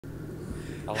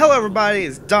Hello everybody,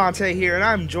 it's Dante here, and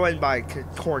I'm joined by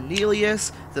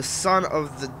Cornelius, the son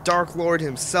of the Dark Lord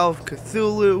himself,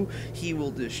 Cthulhu. He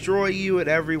will destroy you and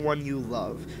everyone you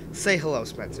love. Say hello,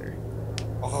 Spencer.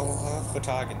 Oh,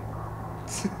 photography.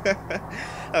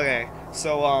 Okay,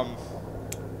 so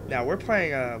now we're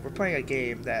playing a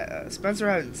game that Spencer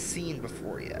hasn't seen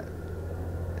before yet.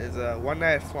 It's One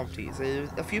Night at Flumpty. So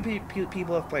a few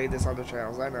people have played this on their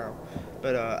channels, I know,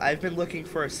 but I've been looking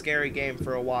for a scary game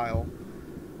for a while.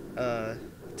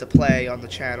 To play on the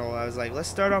channel. I was like, let's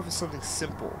start off with something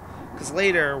simple, because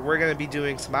later we're gonna be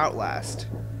doing some Outlast.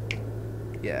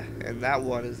 Yeah, and that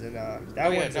one is in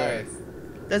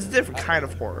that's a different kind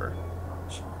of horror.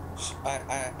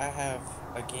 I have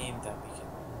a game that we can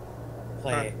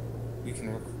play. We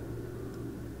can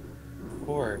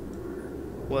record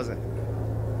Was it?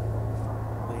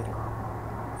 later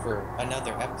for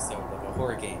another episode of a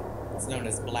horror game. It's known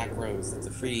as Black Rose. It's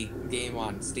a free game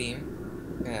on Steam.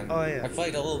 And Oh yeah. I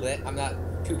played a little bit. I'm not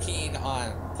too keen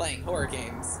on playing horror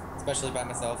games, especially by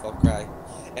myself. I'll cry.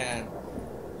 And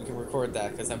we can record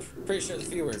that because I'm pretty sure the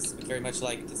viewers would very much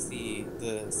like to see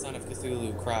the son of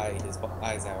Cthulhu cry his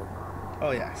eyes out.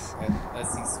 Oh yes.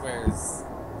 As he swears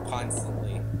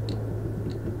constantly.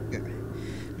 Yeah.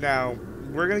 Now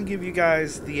we're gonna give you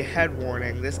guys the head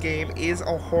warning. This game is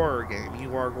a horror game.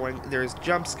 There's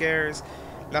jump scares.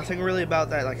 Nothing really about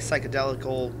that like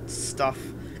psychedelical stuff.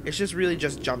 It's just really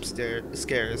just jump scares. It's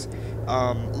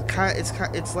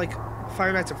like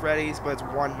Five Nights at Freddy's, but it's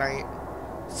one night.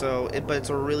 But it's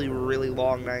a really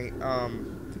long night.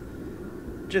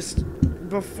 Just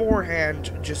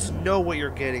beforehand, just know what you're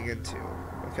getting into.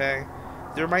 Okay.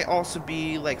 There might also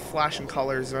be like flashing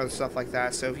colors and other stuff like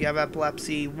that. So if you have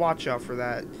epilepsy, watch out for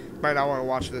that. You might not want to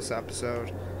watch this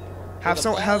episode. Have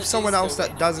someone else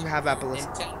that doesn't have epilepsy.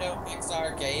 Nintendo,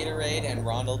 Pixar, Gatorade, and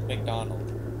Ronald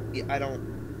McDonald. Yeah, I don't.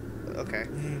 Okay.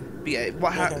 But yeah,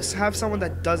 have someone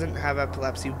that doesn't have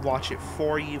epilepsy watch it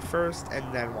for you first,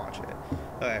 and then watch it.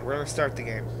 Okay, we're gonna start the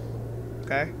game.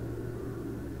 Okay.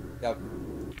 Yep.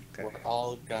 Okay. We're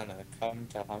all gonna come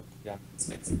to Humpty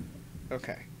Dumpty's.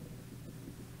 Okay.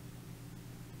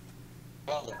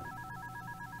 Well then,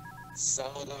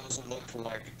 some of those look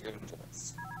like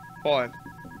goons. Hold on.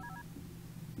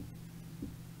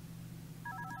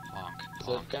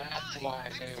 So that's why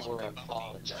they were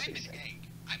apologizing.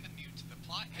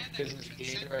 Because there's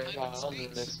Gatorade Wild,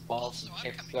 and there's Balls and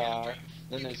Pixar,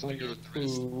 then there's Winnie the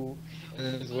Pooh, and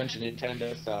then there's a bunch of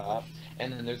Nintendo stuff,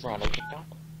 and then there's Ronald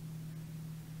McDonald.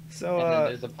 So, and then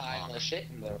there's a pile of shit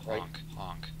in there, right?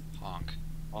 Honk.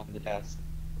 On the desk.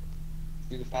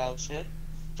 See the pile of shit?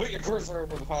 Put your cursor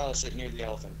over the pile of shit near the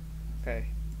elephant. Okay.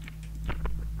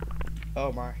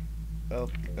 Oh my. Oh,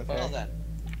 okay. Well then.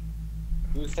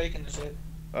 Who's taking the shit?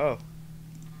 Oh.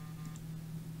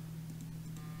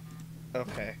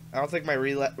 Okay. I don't think my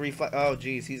reflex. Oh,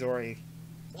 jeez, he's already.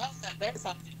 Well then, there's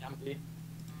Humpty Dumpty.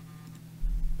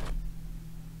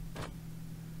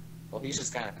 Well, he's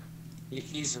just kinda.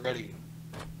 He's ready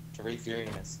to reap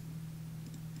furious.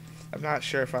 I'm not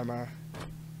sure if I'm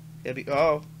it'll be.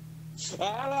 Oh.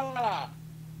 Ah!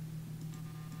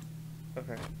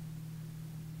 Okay.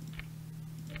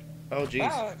 Oh,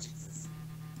 jeez. Oh, Jesus.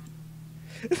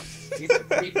 He's a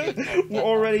creepy. We're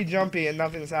already jumpy and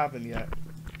nothing's happened yet.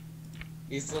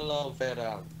 He's a little bit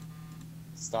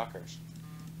stalkerish.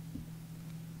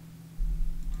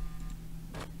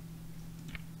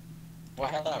 Well,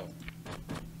 hello.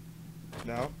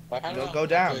 No. Well, hello. Go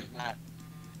down. Good night.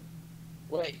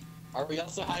 Wait, are we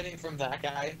also hiding from that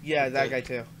guy? Yeah, that guy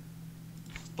too.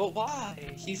 But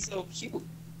why? He's so cute.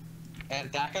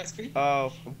 And that guy's creepy.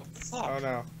 Oh. What the fuck? Oh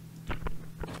no.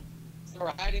 So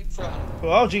we're hiding from.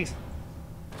 Oh jeez.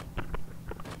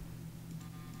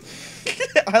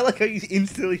 I like how you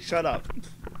instantly shut up.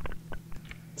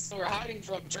 So we're hiding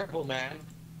from Turtle Man,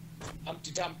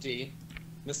 Humpty Dumpty,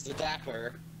 Mr.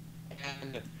 Dapper,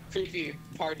 and creepy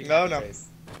party. No.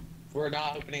 We're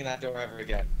not opening that door ever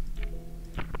again.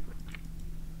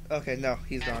 Okay, no,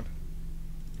 he's gone.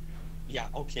 Yeah,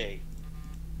 okay.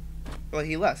 Well,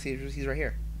 he left. He's right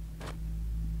here.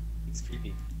 He's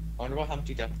creepy. I wonder what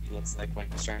Humpty Dumpty looks like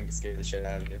when he's trying to scare the shit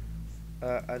out of you.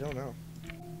 I don't know.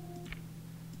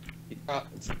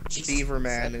 Jesus. Beaver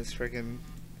Man is freaking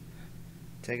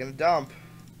taking a dump.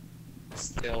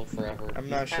 Still forever. I'm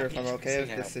not sure if I'm okay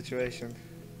with this situation.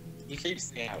 He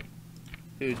creeps me out.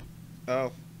 Dude.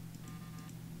 Oh.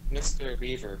 Mr.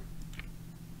 Beaver.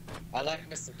 I like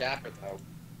Mr. Dapper though.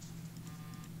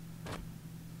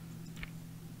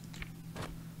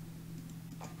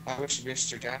 I wish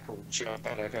Mr. Dapper would show up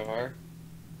at our door.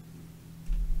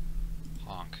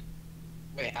 Honk.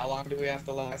 Wait, how long do we have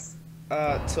to last?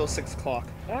 Till 6 o'clock.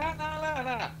 Ah, no,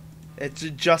 no. It's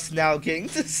just now getting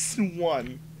to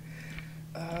 1.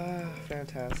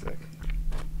 Fantastic.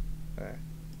 Okay.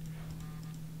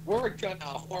 We're gonna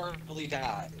horribly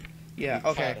die. Yeah.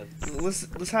 Okay.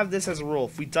 Let's have this as a rule.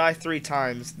 If we die 3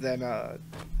 times, then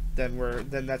we're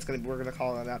gonna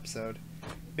call it an episode.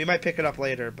 We might pick it up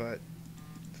later, but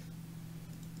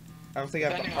I don't think I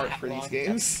have the heart for these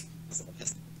games.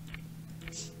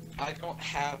 I don't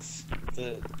have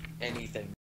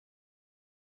anything.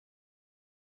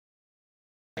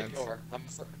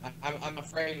 I'm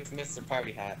afraid of Mr.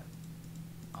 Party Hat.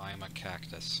 I'm a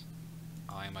cactus.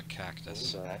 I'm a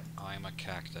cactus. I'm a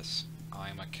cactus.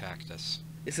 I'm a cactus.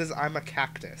 It says I'm a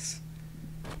cactus.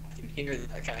 I can hear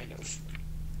that kind of.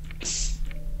 It's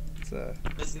Uh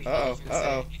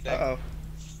oh.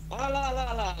 La la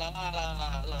la la la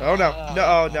la la. Oh no. No,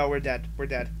 oh no, we're dead. We're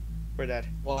dead. We're dead.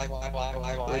 Why?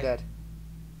 We're dead.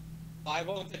 Why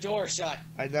won't the door shut?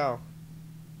 I know.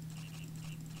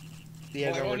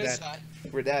 Yeah, no, we're dead.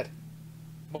 We're dead.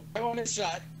 Why won't it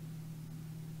shut?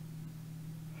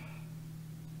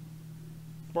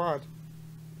 Come on.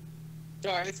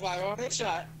 Darn, why won't it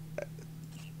shut?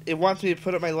 It wants me to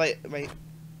put up my light.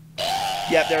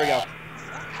 Yeah, there we go.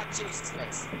 Ah, Jesus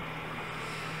Christ.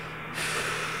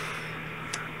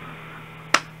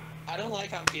 I don't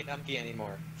like Humpty Dumpty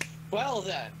anymore. Well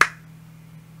then.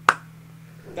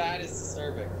 That is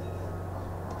disturbing.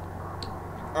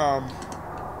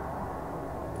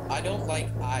 I don't like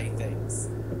eye things.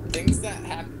 Things that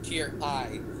happen to your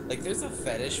eye. Like, there's a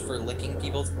fetish for licking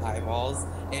people's eyeballs,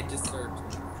 and it disturbs me.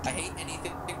 I hate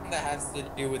anything that has to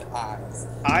do with eyes.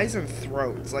 Eyes and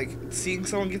throats. Like, seeing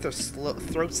someone get their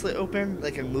throat slit open,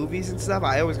 like in movies and stuff,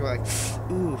 I always go like,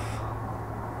 ooh.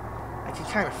 I can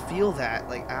kind of feel that,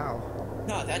 like, ow.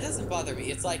 No, that doesn't bother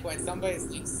me. It's like when somebody's,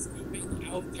 like, scooping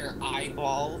out their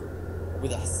eyeball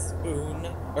with a spoon,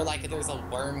 or like there's a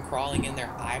worm crawling in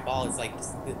their eyeball. It's like,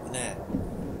 nah.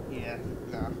 Yeah,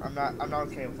 no, I'm not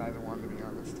okay with either one, to be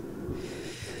honest.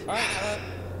 Alright,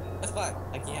 that's fine.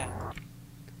 Like, yeah.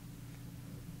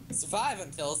 Survive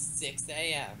until 6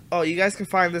 a.m. Oh, you guys can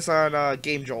find this on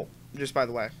Game Jolt, just by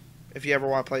the way. If you ever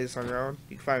want to play this on your own,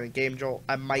 you can find it in Game Jolt.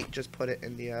 I might just put it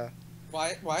in the,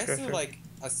 Why is there, like,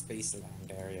 a space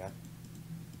land area?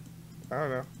 I don't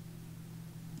know.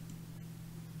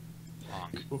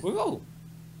 Honk. Whoa!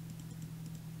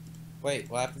 Wait,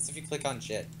 what happens if you click on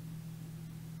shit?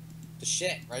 The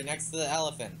shit, right next to the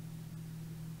elephant.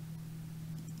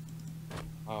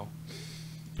 Oh.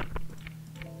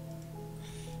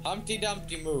 Humpty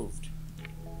Dumpty moved.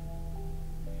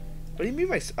 What do you mean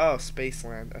by oh,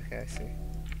 Spaceland? Okay, I see.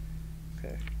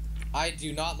 Okay. I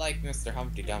do not like Mr.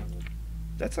 Humpty Dumpty.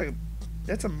 That's a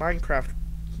Minecraft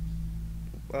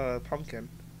pumpkin.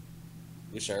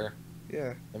 You sure?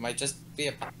 Yeah. It might just be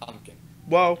a pumpkin.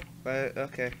 Whoa.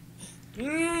 Okay.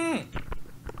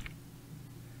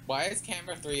 Why is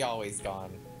camera 3 always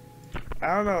gone?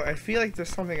 I don't know. I feel like there's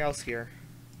something else here.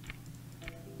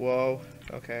 Whoa.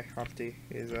 Okay. Humpty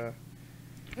is he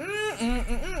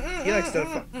likes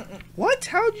to. What?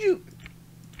 How'd you?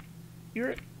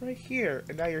 You're right here,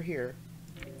 and now you're here.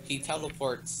 He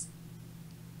teleports.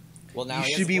 Well, now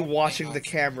you should be watching the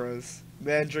cameras.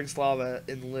 Man drinks lava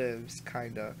and lives,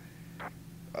 kinda.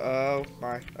 Oh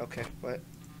my. Okay. What?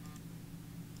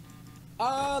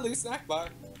 Loose snack bar.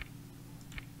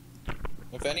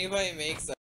 If anybody makes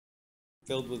a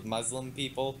filled with Muslim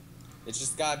people, it's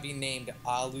just gotta be named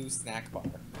Alu Snack Bar.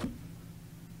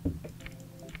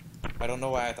 I don't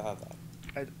know why I thought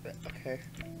that. Okay.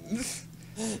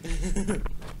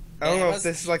 I don't know if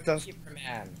this is like the.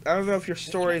 I don't know if your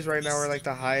stories right now are like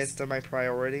the highest of my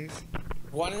priorities.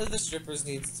 One of the strippers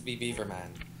needs to be Beaver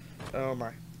Man. Oh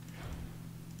my.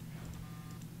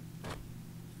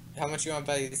 How much you want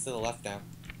to bet he's to the left now?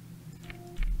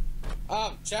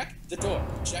 Check the door.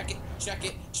 Check it. Check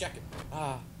it. Check it.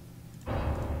 Ah.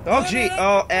 Oh gee.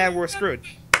 Oh, and we're screwed.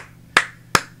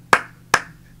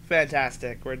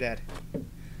 Fantastic. We're dead.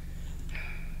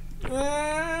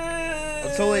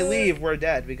 Until they leave, we're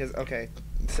dead because okay.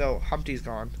 So Humpty's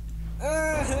gone.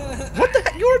 What the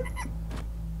heck?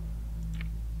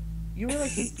 You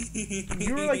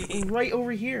were like right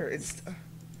over here. It's.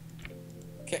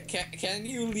 Can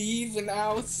you leave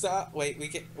now? Stop. Wait,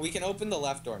 we can open the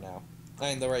left door now.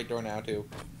 And the right door now too.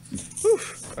 Whew.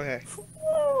 Okay.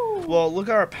 Well, look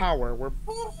at our power. We're.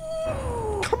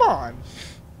 Come on.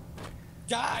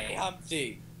 Die,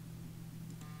 Humpty.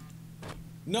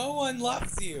 No one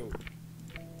loves you.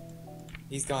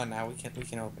 He's gone now. We can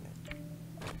open it.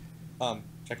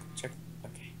 Check.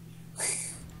 Okay.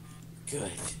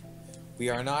 Good. We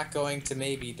are not going to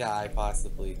maybe die,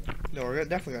 possibly. No, we're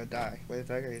definitely gonna die. What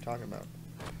the heck are you talking about?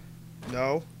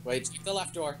 No. Wait, check the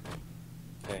left door.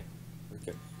 Okay.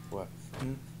 Okay. What?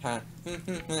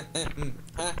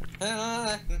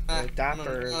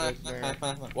 Dapper is in there.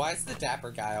 Why is the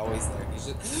dapper guy always there? He's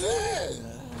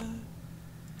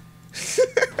just.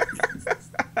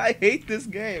 I hate this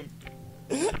game.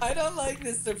 I don't like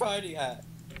Mr. Party Hat.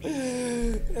 I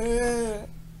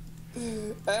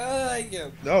don't like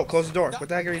him. No, close the door. What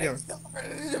the heck are you doing?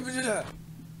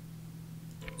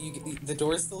 The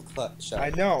door's still shut. I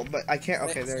know, but I can't.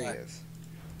 Okay, there he is.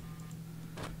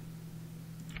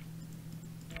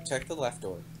 Check the left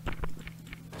door.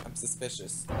 I'm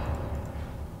suspicious.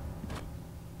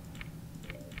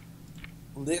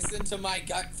 Listen to my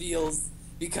gut feels,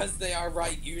 because they are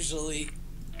right usually.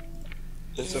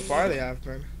 So far they have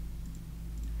been.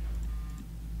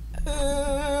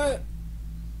 Oh,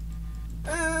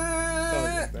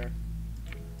 he's there.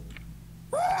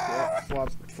 Yeah,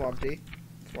 Flumpty.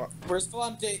 Where's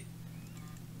Flumpty?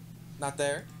 Not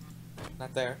there.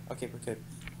 Not there. Okay, we're good.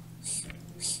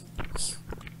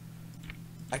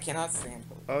 I cannot stand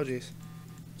hope. Oh, jeez.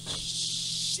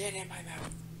 Shit in my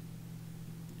mouth.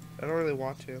 I don't really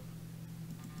want to.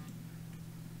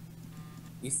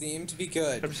 You seem to be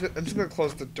good. I'm just gonna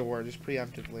close the door, just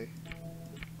preemptively.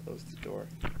 Close the door.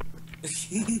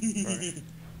 Right.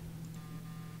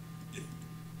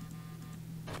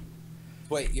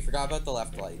 Wait, you forgot about the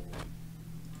left light.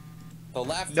 The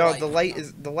left No, light.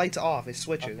 the light's off. It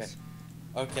switches.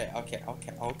 Okay. I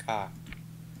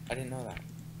didn't know that.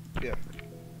 Yeah.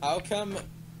 How come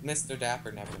Mr.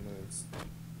 Dapper never moves?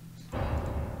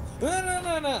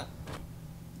 No.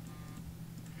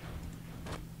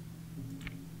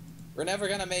 We're never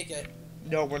gonna make it.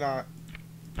 No, we're not.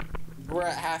 We're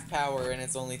at half power and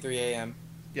it's only 3 a.m.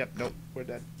 Yep. Nope. We're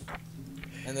dead.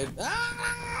 And they're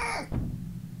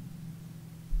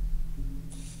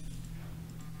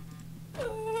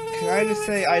Can I just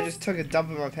say I just took a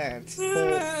dump in my pants?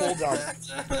 Full dump.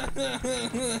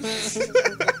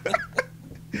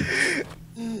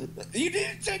 You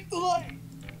didn't check the light.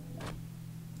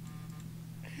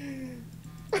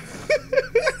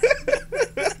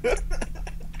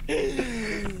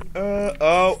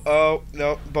 Oh,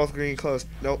 no, both green closed.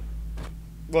 Nope.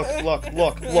 Look,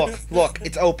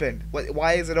 it's open.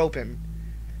 Why is it open?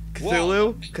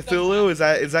 Cthulhu? Whoa. Cthulhu? Is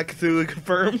that Cthulhu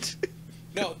confirmed?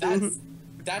 No,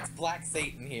 that's Black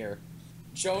Satan here.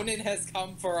 Jonan has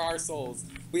come for our souls.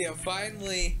 We have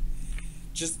finally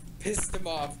just pissed him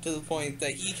off to the point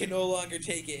that he can no longer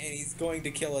take it and he's going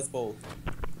to kill us both.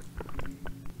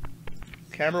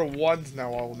 Camera 1's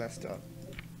now all messed up.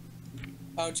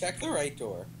 Oh, check the right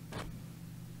door.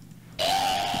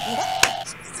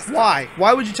 Why?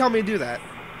 Why would you tell me to do that?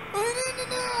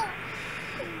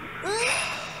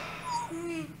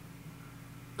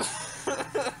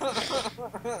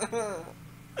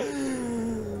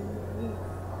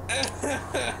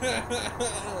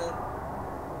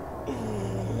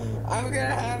 I'm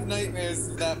gonna have nightmares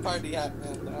of that party hat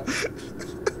man now.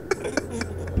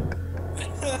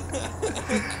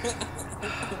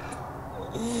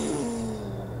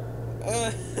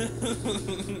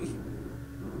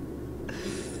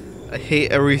 I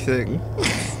hate everything.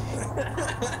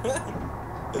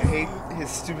 I hate his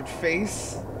stupid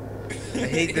face. I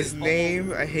hate this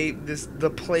name. I hate the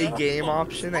play game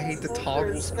option. I hate the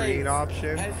toggle screen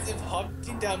option. As if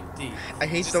Humpty Dumpty. I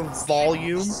hate the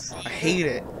volume. I hate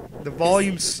it. The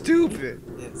volume's stupid.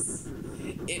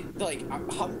 Like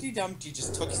Humpty Dumpty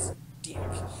just took his dick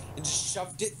and just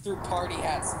shoved it through Party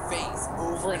Hat's face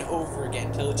over and over again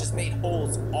until it just made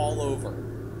holes all over.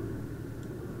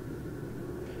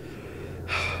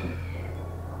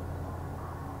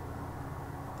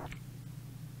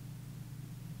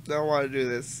 I don't want to do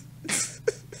this.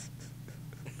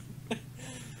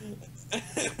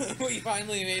 We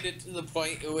finally made it to the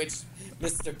point at which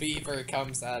Mr. Beaver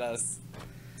comes at us.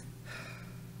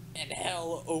 And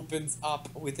hell opens up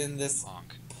within this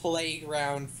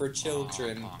playground for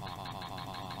children.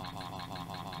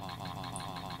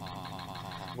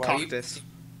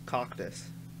 Cactus.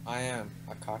 I am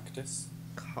a cactus.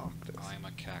 Cactus. I'm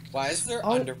a cactus. Why is there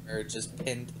underwear just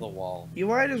pinned to the wall? You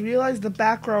know what I just realized? The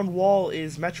background wall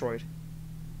is Metroid.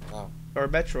 Oh. Or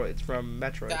Metroid's from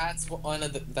Metroid. That's one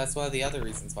of the other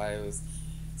reasons why I was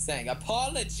saying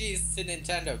apologies to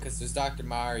Nintendo, because there's Dr.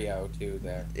 Mario too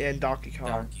there. And Donkey Kong.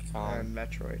 Donkey Kong. And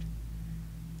Metroid.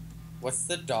 What's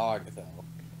the dog though?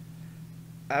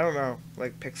 I don't know.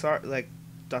 Like Pixar, like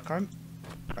Duck Hunt?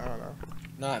 I don't know.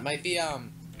 No, it might be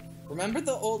remember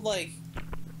the old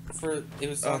it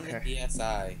was on the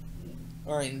DSi.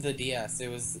 Or in the DS, it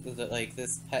was like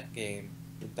this pet game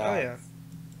with dogs. Oh yeah.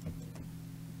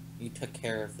 You took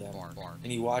care of them. Bark.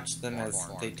 And you watched them as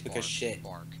they took a shit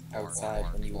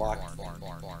outside when you walked them.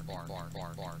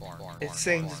 It's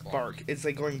saying just bark. It's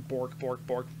like going bork, bork,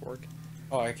 bork, bork.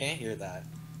 Oh, I can't hear that.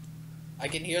 I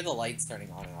can hear the lights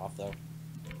turning on and off, though.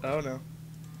 Oh, no.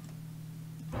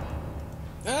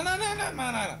 No.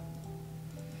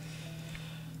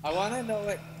 I want to know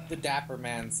what the Dapper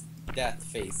Man's death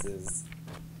face is.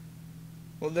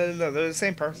 Well, no, they're the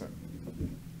same person.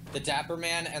 The Dapper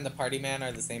Man and the Party Man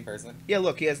are the same person? Yeah,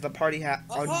 look, he has the party hat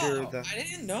under the... I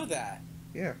didn't know that.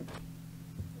 Yeah.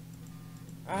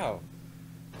 Oh.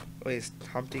 Wait, is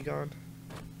Humpty gone?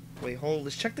 Wait, hold on,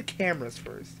 let's check the cameras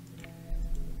first.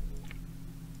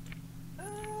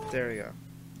 There we go.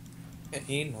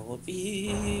 Anal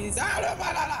bees.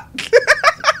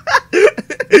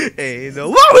 Hey, no.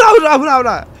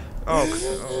 Whoa.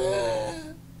 Oh.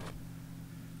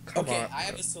 Come Okay, on. I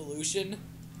have a solution.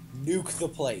 Nuke the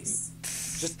place.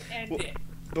 Just end it.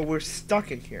 But we're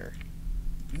stuck in here.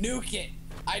 Nuke it.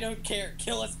 I don't care.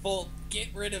 Kill us both. Get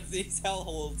rid of these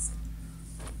hellholes.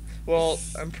 Well,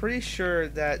 I'm pretty sure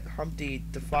that Humpty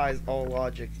defies all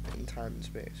logic in time and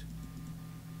space.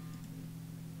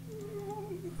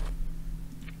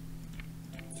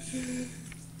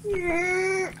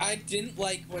 I didn't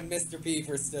like when Mr.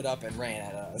 Beaver stood up and ran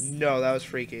at us. No, that was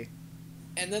freaky.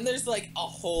 And then there's like a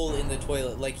hole in the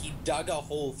toilet. Like he dug a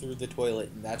hole through the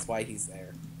toilet and that's why he's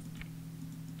there.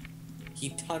 He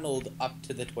tunneled up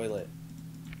to the toilet.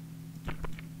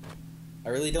 I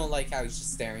really don't like how he's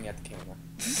just staring at the camera.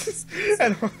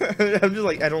 I'm just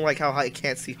like, I don't like how I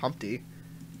can't see Humpty.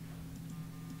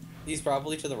 He's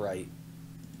probably to the right.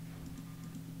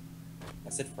 I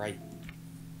said right.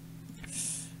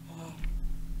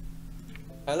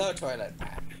 Hello, toilet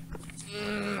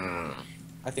man.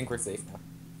 I think we're safe now.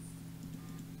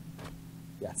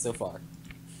 Yeah, so far.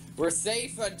 We're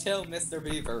safe until Mr.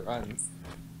 Beaver runs.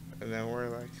 And then we're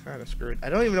like kind of screwed. I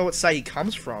don't even know what side he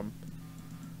comes from.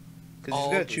 Because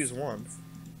he's gotta choose one.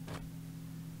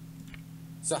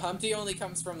 So Humpty only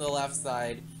comes from the left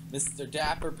side. Mr.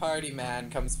 Dapper Party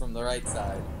Man comes from the right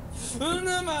side.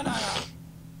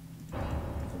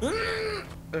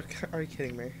 Okay, are you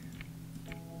kidding me?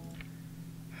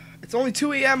 It's only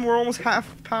 2 a.m. We're almost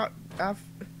half out of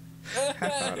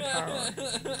power.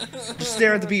 Just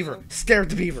stare at the beaver. Stare at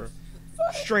the beaver.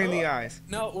 Straight in the eyes.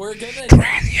 No, we're gonna... Straight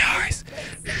in the eyes.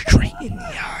 Straight in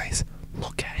the eyes.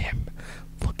 Look at him.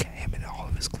 Look at him in all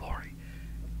of his glory.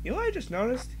 You know what I just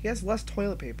noticed? He has less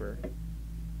toilet paper.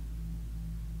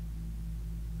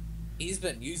 He's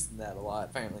been using that a lot,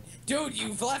 apparently. Dude,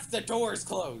 you've left the doors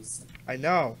closed. I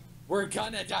know. We're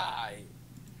gonna die.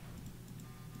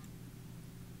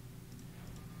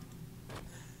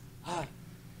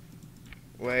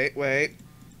 Wait.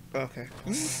 Okay.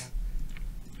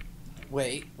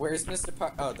 Wait, where's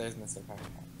Mr. Oh, there's Mr. Parker.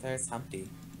 There's Humpty.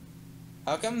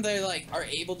 How come they, like, are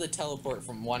able to teleport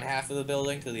from one half of the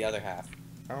building to the other half?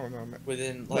 I don't know, man.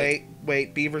 Within, like...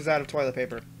 Wait. Beaver's out of toilet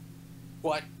paper.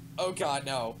 What? Oh god,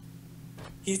 no.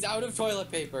 He's out of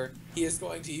toilet paper. He is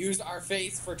going to use our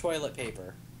face for toilet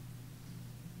paper.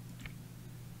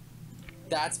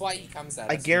 That's why he comes at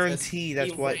us. I guarantee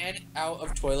that's what... He ran out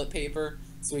of toilet paper,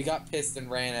 so he got pissed and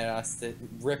ran at us to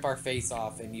rip our face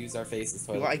off and use our face as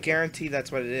toilet paper. I guarantee that's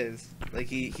what it is. Like,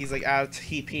 he's like out of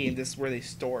TP and this is where they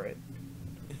store it.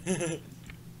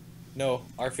 No,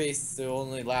 our face is the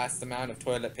only last amount of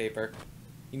toilet paper.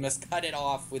 He must cut it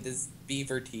off with his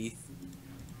beaver teeth.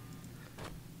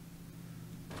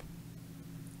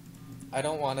 I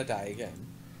don't want to die again.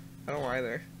 I don't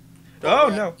either. Oh,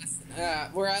 no!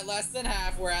 We're at less than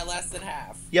half. We're at less than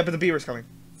half. Yeah, but the beaver's coming.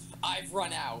 I've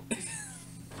run out.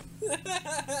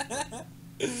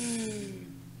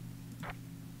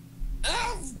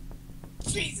 Oh,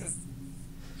 Jesus!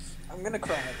 I'm gonna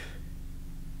cry.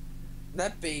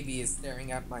 That baby is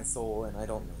staring at my soul, and I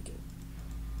don't like it.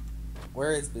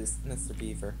 Where is this Mr.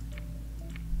 Beaver?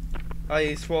 Oh,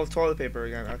 he's full of toilet paper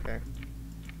again. Okay.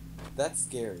 That's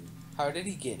scary. How did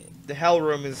he get it? The hell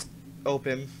room is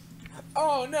open.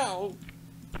 Oh no!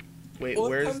 Wait, Well,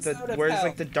 where's hell?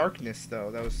 like the darkness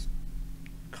though? That was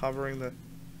covering the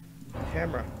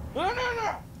camera.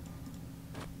 No!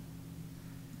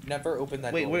 Never open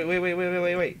that door.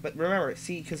 Wait. But remember,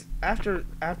 see, because after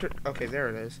okay, there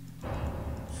it is.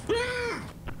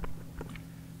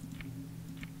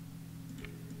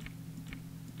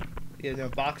 Yeah, no,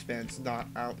 Boxman's not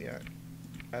out yet.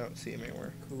 I don't see him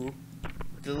anywhere. Cool.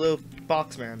 The little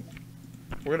Boxman.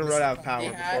 We're gonna run out of power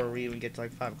before we even get to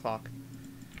like 5 o'clock.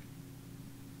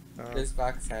 This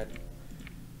box head.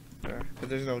 But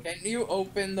there's no... Can you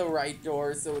open the right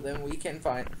door so then we can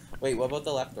find... Wait, what about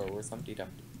the left door? Where's Humpty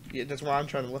Dumpty? Yeah, that's what I'm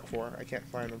trying to look for. I can't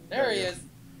find him. There he is.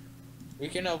 We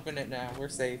can open it now. We're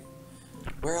safe.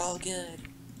 We're all good.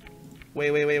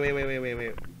 Wait.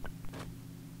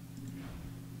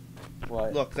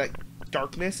 What? Look, that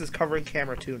darkness is covering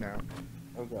camera 2 now.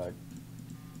 Oh god.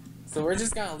 So we're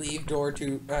just gonna leave door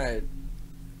 2.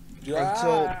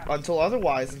 Until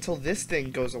otherwise, until this thing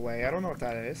goes away. I don't know what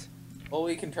that is. Well,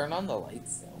 we can turn on the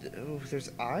lights still. Oh, there's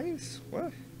eyes?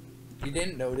 What? You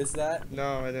didn't notice that?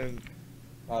 No, I didn't.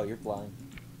 Oh, you're blind.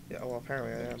 Yeah, well,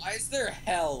 apparently I am. Why is there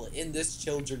hell in this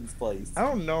children's place? I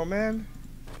don't know, man.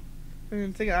 I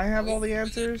didn't think I have all the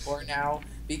answers. For now,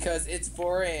 because it's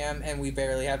 4 a.m. and we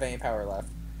barely have any power left.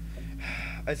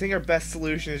 I think our best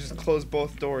solution is just close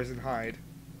both doors and hide.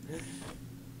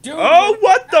 Dude, Oh,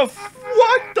 what the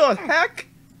heck?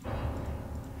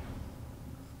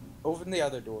 open the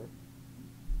other door.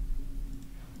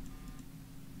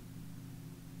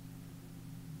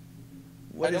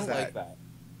 What I is don't like that.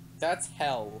 That's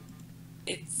hell.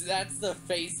 That's the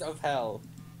face of hell.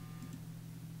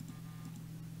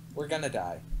 We're gonna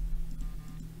die.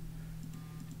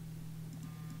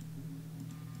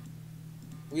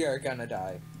 We are gonna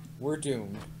die. We're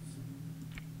doomed.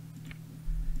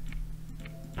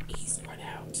 He's run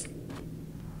out.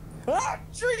 Ah,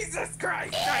 Jesus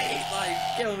Christ! I hate life.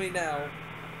 Kill me now.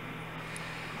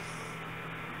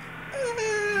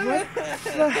 What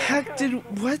the heck did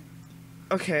what?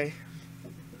 Okay.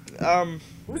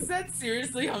 Was that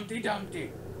seriously Humpty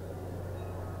Dumpty?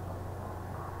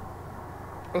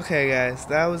 Okay, guys,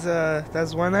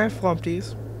 that's One Night at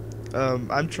Flumpty's.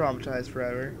 I'm traumatized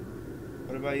forever.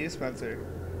 What about you, Spencer?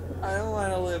 I don't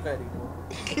want to live anymore.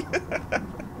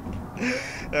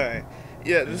 Alright.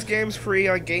 Yeah, this game's free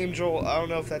on Game Jolt. I don't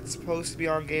know if that's supposed to be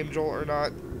on Game Jolt or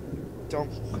not.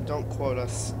 Don't quote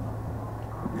us.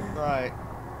 Alright.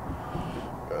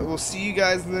 We'll see you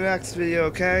guys in the next video,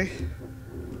 okay?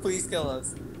 Please kill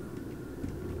us.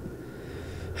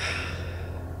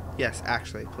 Yes,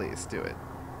 actually, please do it.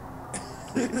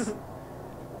 Please.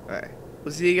 Alright.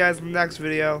 We'll see you guys in the next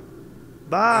video.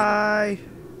 Bye!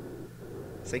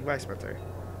 Say goodbye, Spencer.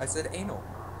 I said anal.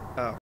 Oh.